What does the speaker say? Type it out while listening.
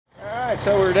Alright,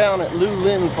 so we're down at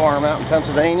Lynn Farm out in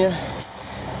Pennsylvania.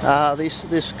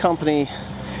 This company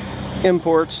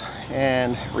imports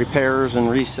and repairs and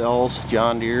resells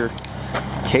John Deere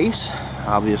Case,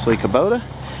 obviously Kubota,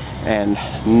 and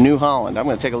New Holland. I'm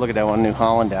going to take a look at that one, New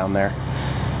Holland, down there.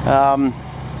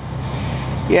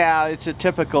 Yeah, it's a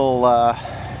typical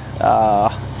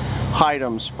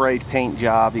Hytem sprayed paint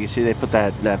job. You can see they put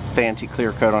that fancy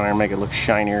clear coat on there and make it look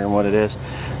shinier than what it is.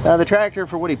 The tractor,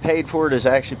 for what he paid for it, is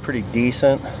actually pretty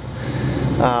decent.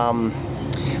 I'm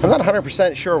not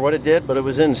 100% sure what it did, but it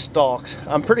was in stalks.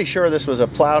 I'm pretty sure this was a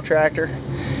plow tractor,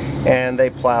 and they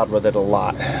plowed with it a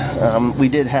lot. We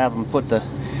did have him put the,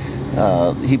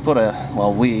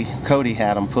 Cody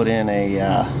had him put in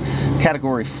a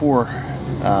Category 4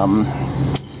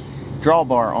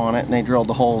 drawbar on it, and they drilled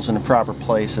the holes in the proper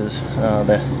places.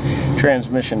 The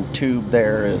transmission tube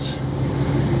there is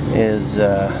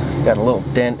got a little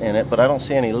dent in it, but I don't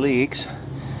see any leaks.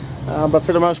 But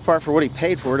for the most part, for what he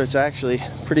paid for it, it's actually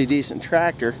a pretty decent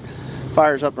tractor.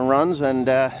 Fires up and runs, and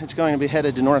it's going to be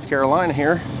headed to North Carolina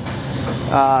here.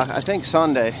 I think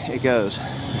Sunday it goes.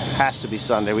 Has to be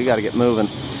Sunday. We got to get moving.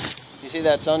 You see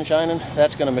that sun shining?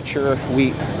 That's going to mature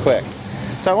wheat quick.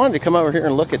 So I wanted to come over here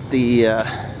and look at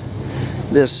the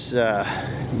this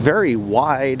very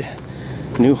wide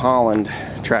New Holland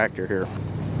tractor here.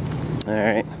 All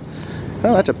right.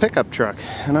 Well, that's a pickup truck,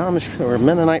 an Amish or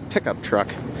Mennonite pickup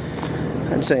truck.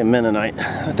 I'd say a Mennonite.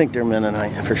 I think they're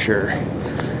Mennonite for sure.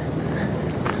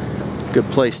 Good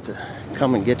place to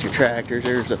come and get your tractors.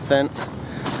 There's a Fendt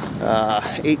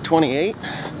 828.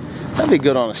 That'd be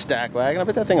good on a stack wagon. I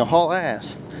bet that thing will haul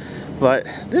ass. But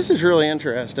this is really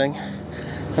interesting.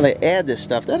 How they add this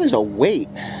stuff. That is a weight.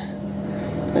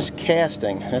 That's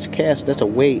casting. That's a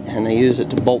weight, and they use it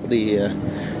to bolt the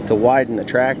to widen the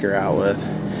tractor out with.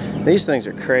 These things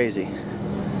are crazy.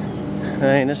 I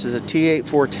mean, this is a T8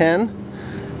 410.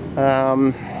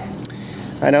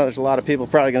 I know there's a lot of people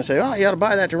probably going to say, "Oh, you ought to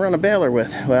buy that to run a baler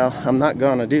with." Well, I'm not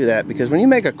going to do that, because when you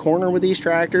make a corner with these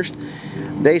tractors,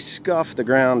 they scuff the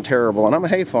ground terrible, and I'm a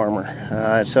hay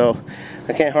farmer, so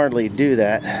I can't hardly do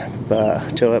that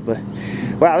to it. But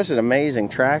wow, this is an amazing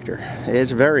tractor.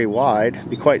 It's very wide,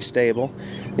 be quite stable.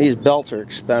 These belts are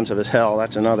expensive as hell.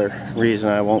 That's another reason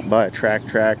I won't buy a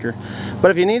tractor.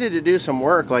 But if you needed to do some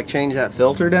work, like change that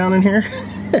filter down in here,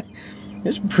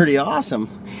 it's pretty awesome.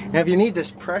 Now, if you need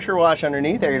this pressure wash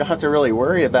underneath there, you don't have to really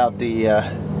worry about the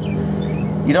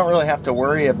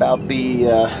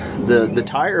the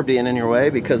tire being in your way,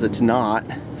 because it's not.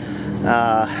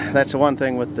 That's the one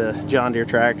thing with the John Deere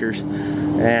tractors,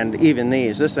 and even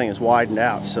these. This thing is widened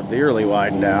out, severely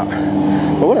widened out.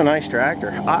 But what a nice tractor.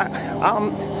 I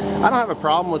don't have a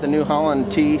problem with the New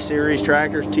Holland T series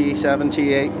tractors, T7,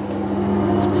 T8.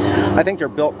 I think they're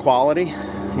built quality.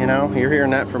 You know, you're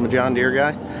hearing that from a John Deere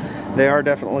guy. They are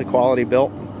definitely quality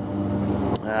built.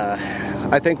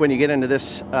 I think when you get into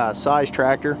this size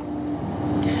tractor,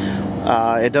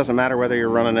 it doesn't matter whether you're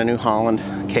running a New Holland,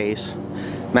 Case,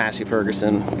 Massey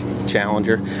Ferguson,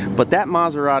 Challenger, but that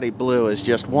Maserati blue is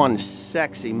just one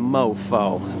sexy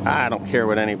mofo. I don't care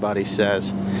what anybody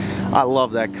says. I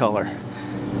love that color.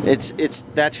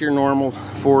 That's your normal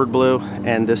Ford blue,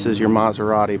 and this is your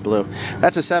Maserati blue.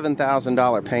 That's a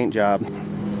 $7,000 paint job,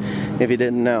 if you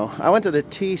didn't know. I went to the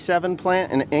T7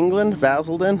 plant in England,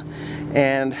 Basildon,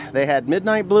 and they had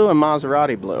midnight blue and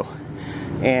Maserati blue.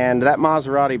 And that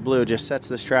Maserati blue just sets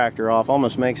this tractor off,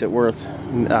 almost makes it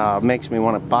makes me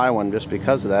want to buy one just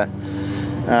because of that.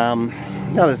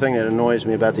 Another thing that annoys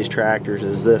me about these tractors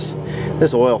is this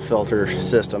oil filter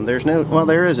system.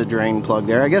 There is a drain plug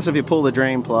there. I guess if you pull the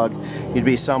drain plug, you'd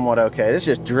be somewhat okay. This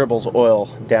just dribbles oil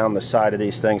down the side of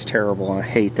these things terrible, and I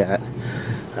hate that.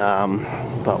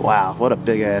 But wow, what a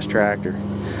big ass tractor.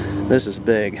 This is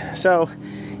big. So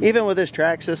even with this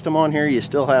track system on here, you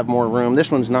still have more room.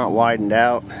 This one's not widened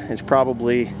out. It's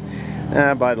probably,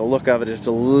 by the look of it, it's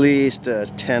at least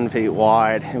 10 feet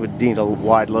wide. It would need a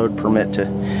wide load permit to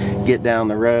get down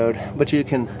the road. But you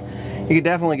can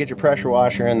definitely get your pressure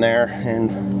washer in there.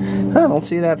 And I don't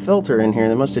see that filter in here.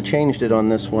 They must have changed it on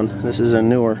this one. This is a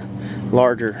newer,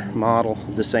 larger model,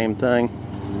 the same thing.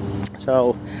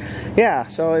 So yeah,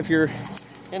 so if you're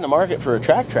in the market for a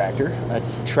semi-track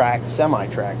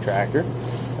tractor,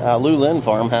 Lynn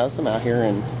Farm has them out here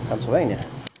in Pennsylvania.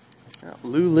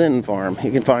 Lynn Farm,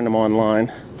 you can find them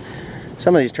online.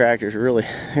 Some of these tractors are really,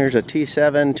 here's a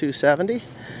T7 270.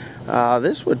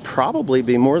 This would probably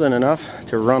be more than enough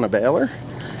to run a baler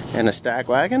and a stack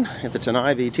wagon. If it's an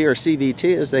IVT or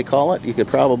CVT as they call it, you could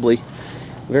probably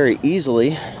very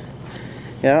easily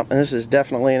Yeah, and this is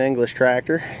definitely an English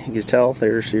tractor. You can tell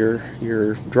there's your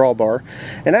drawbar,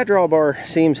 and that drawbar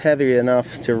seems heavy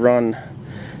enough to run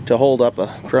to hold up a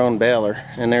Krone baler,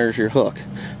 and there's your hook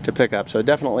to pick up. So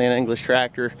definitely an English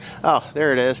tractor. Oh,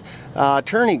 there it is.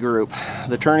 Turney Group.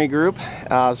 The Turney Group.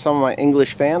 Some of my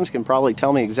English fans can probably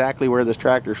tell me exactly where this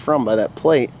tractor's from by that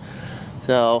plate.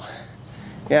 So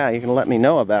yeah, you can let me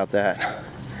know about that.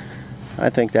 I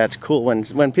think that's cool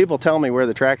when people tell me where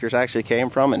the tractors actually came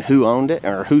from and who owned it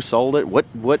or who sold it, what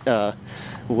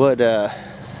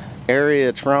area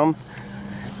it's from.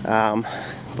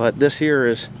 But this here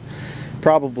is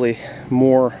probably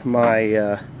more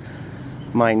would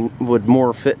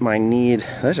more fit my need.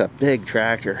 That's a big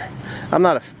tractor. I'm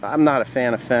not a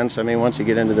fan of fence. I mean, once you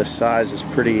get into this size, it's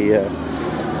pretty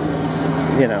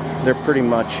you know, they're pretty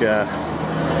much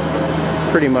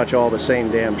all the same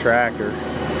damn tractor.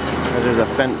 There's a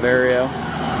Fendt Vario.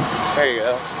 There you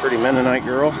go. Pretty Mennonite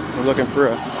girl. We're looking for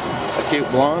a cute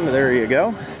blonde. There you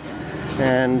go.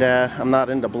 And I'm not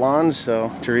into blondes, so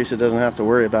Teresa doesn't have to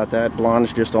worry about that.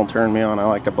 Blondes just don't turn me on. I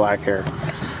like the black hair.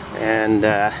 And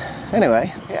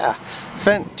anyway, yeah.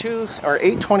 Fendt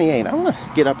 828. I want to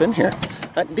get up in here.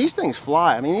 These things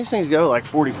fly. I mean, these things go like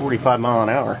 40, 45 mile an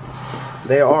hour.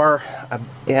 They are,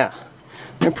 yeah,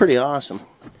 they're pretty awesome.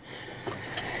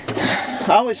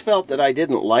 I always felt that I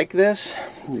didn't like this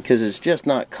because it's just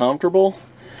not comfortable.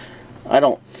 I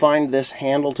don't find this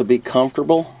handle to be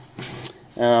comfortable.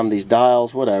 These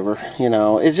dials, whatever, you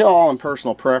know, it's all in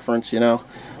personal preference, you know.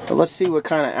 But let's see what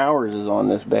kind of hours is on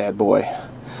this bad boy.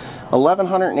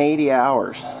 1,180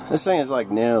 hours. This thing is like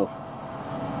new.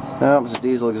 That was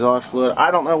diesel exhaust fluid.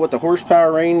 I don't know what the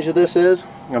horsepower range of this is.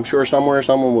 I'm sure somewhere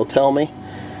someone will tell me.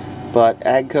 But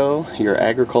AGCO, your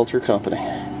agriculture company.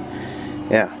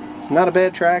 Yeah. Not a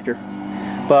bad tractor,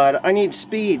 but I need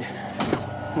speed,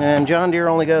 and John Deere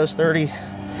only goes 32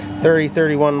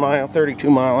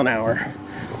 mile an hour,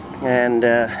 and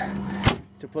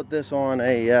to put this on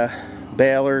a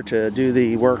baler to do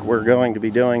the work we're going to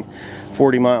be doing,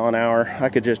 40 mile an hour, I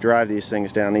could just drive these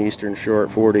things down the Eastern Shore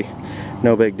at 40,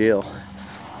 no big deal.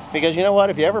 Because you know what,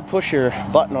 if you ever push your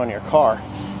button on your car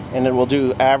and it will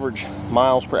do average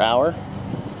miles per hour,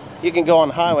 you can go on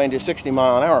the highway and do 60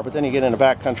 mile an hour, but then you get in a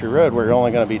backcountry road where you're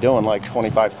only going to be doing like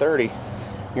 25, 30.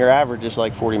 Your average is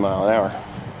like 40 mile an hour.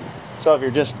 So if you're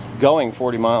just going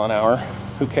 40 mile an hour,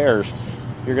 who cares?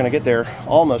 You're going to get there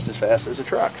almost as fast as a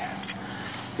truck.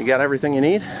 You got everything you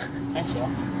need? I think so.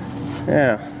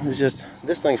 Yeah, it's just,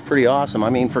 this thing's pretty awesome.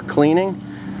 I mean, for cleaning,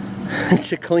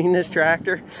 to clean this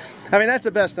tractor, I mean, that's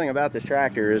the best thing about this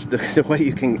tractor is the way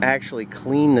you can actually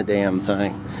clean the damn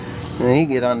thing. And you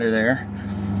get under there.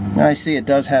 I see it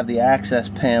does have the access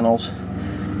panels.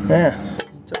 Yeah,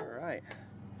 it's alright.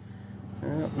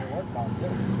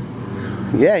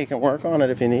 Yeah, you can work on it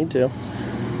if you need to.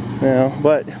 You know,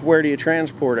 but where do you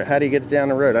transport it? How do you get it down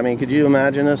the road? I mean, could you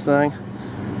imagine this thing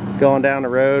going down the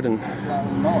road and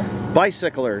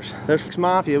bicyclers? There's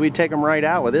Mafia, we'd take them right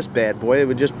out with this bad boy. It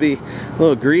would just be a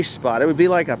little grease spot. It would be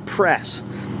like a press,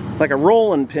 like a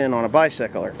rolling pin on a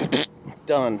bicycler.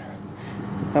 Done.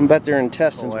 I bet their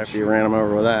intestines after you ran them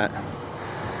over with that.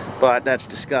 But that's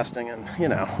disgusting, and you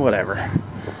know, whatever.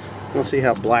 Let's see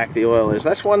how black the oil is.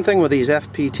 That's one thing with these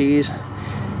FPTs.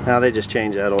 Now they just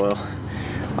change that oil.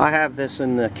 I have this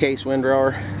in the case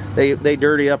windrower. They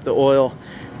dirty up the oil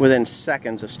within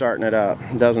seconds of starting it up.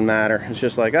 It doesn't matter. It's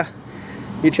just like,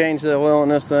 you change the oil in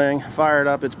this thing, fire it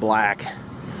up, it's black.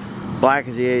 Black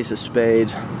as the ace of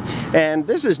spades. And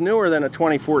this is newer than a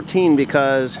 2014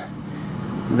 because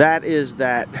it's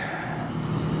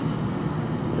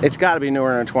got to be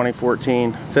newer than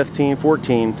 2014, 15,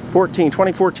 14,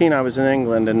 2014 I was in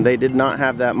England and they did not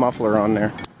have that muffler on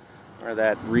there, or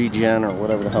that regen or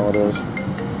whatever the hell it is.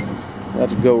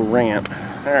 Let's go rant.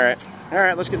 Alright,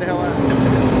 let's get the hell out.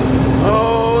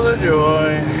 Oh, the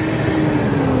joy.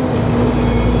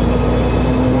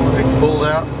 They pulled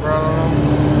out in front of them.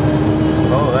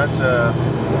 Oh, that's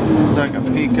it's like a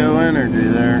Pico Energy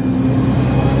there.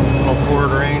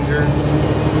 Ford Ranger.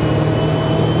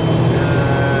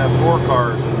 4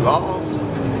 cars involved.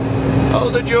 Oh,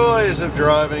 the joys of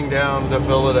driving down to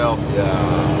Philadelphia.